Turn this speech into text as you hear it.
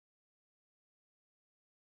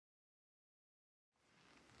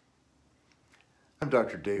I'm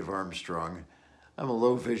Dr. Dave Armstrong. I'm a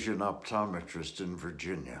low vision optometrist in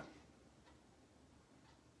Virginia.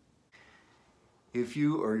 If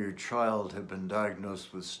you or your child have been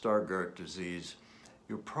diagnosed with Stargardt disease,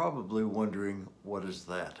 you're probably wondering, what is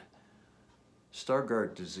that?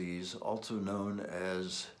 Stargardt disease, also known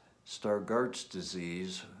as Stargardt's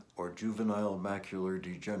disease or juvenile macular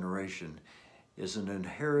degeneration, is an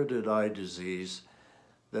inherited eye disease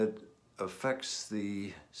that affects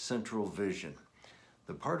the central vision.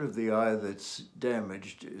 The part of the eye that's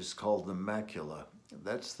damaged is called the macula.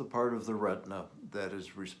 That's the part of the retina that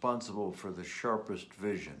is responsible for the sharpest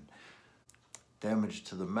vision. Damage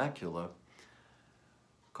to the macula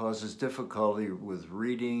causes difficulty with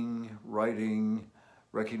reading, writing,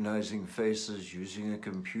 recognizing faces, using a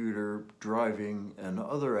computer, driving, and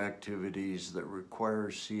other activities that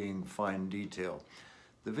require seeing fine detail.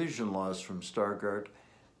 The vision loss from Stargardt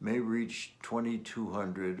may reach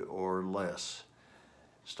 2200 or less.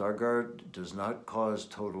 Stargardt does not cause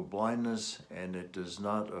total blindness, and it does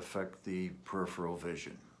not affect the peripheral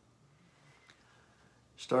vision.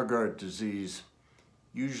 Stargardt disease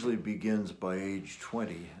usually begins by age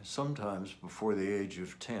 20, sometimes before the age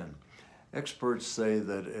of 10. Experts say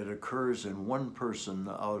that it occurs in one person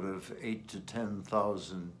out of 8,000 to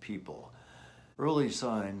 10,000 people. Early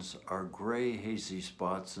signs are gray, hazy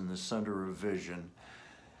spots in the center of vision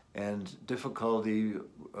and difficulty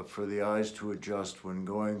for the eyes to adjust when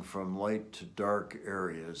going from light to dark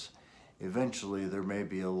areas. Eventually, there may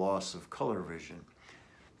be a loss of color vision.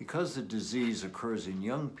 Because the disease occurs in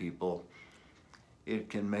young people, it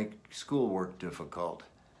can make schoolwork difficult.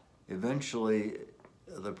 Eventually,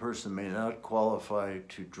 the person may not qualify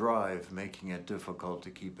to drive, making it difficult to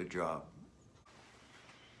keep a job.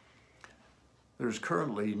 There's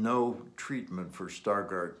currently no treatment for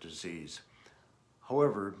Stargardt disease.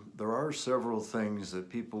 However, there are several things that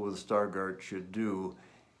people with Stargardt should do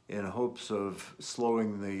in hopes of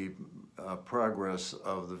slowing the progress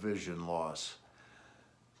of the vision loss.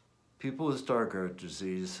 People with Stargardt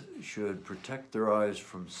disease should protect their eyes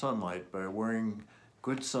from sunlight by wearing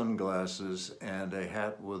good sunglasses and a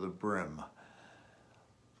hat with a brim.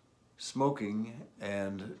 Smoking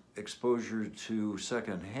and exposure to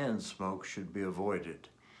secondhand smoke should be avoided.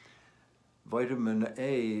 Vitamin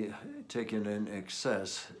A taken in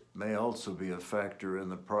excess may also be a factor in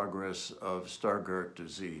the progress of Stargardt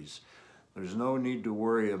disease. There's no need to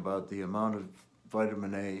worry about the amount of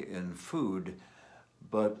vitamin A in food,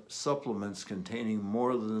 but supplements containing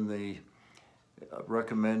more than the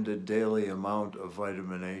recommended daily amount of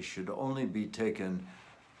vitamin A should only be taken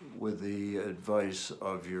with the advice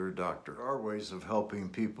of your doctor. There are ways of helping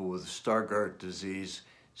people with Stargardt disease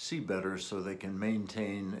see better so they can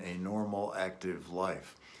maintain a normal, active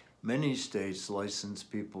life. Many states license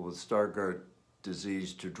people with Stargardt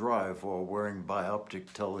disease to drive while wearing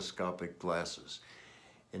bioptic telescopic glasses.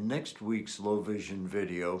 In next week's low vision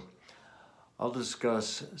video, I'll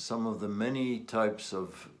discuss some of the many types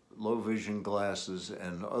of low vision glasses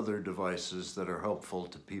and other devices that are helpful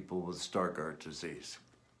to people with Stargardt disease.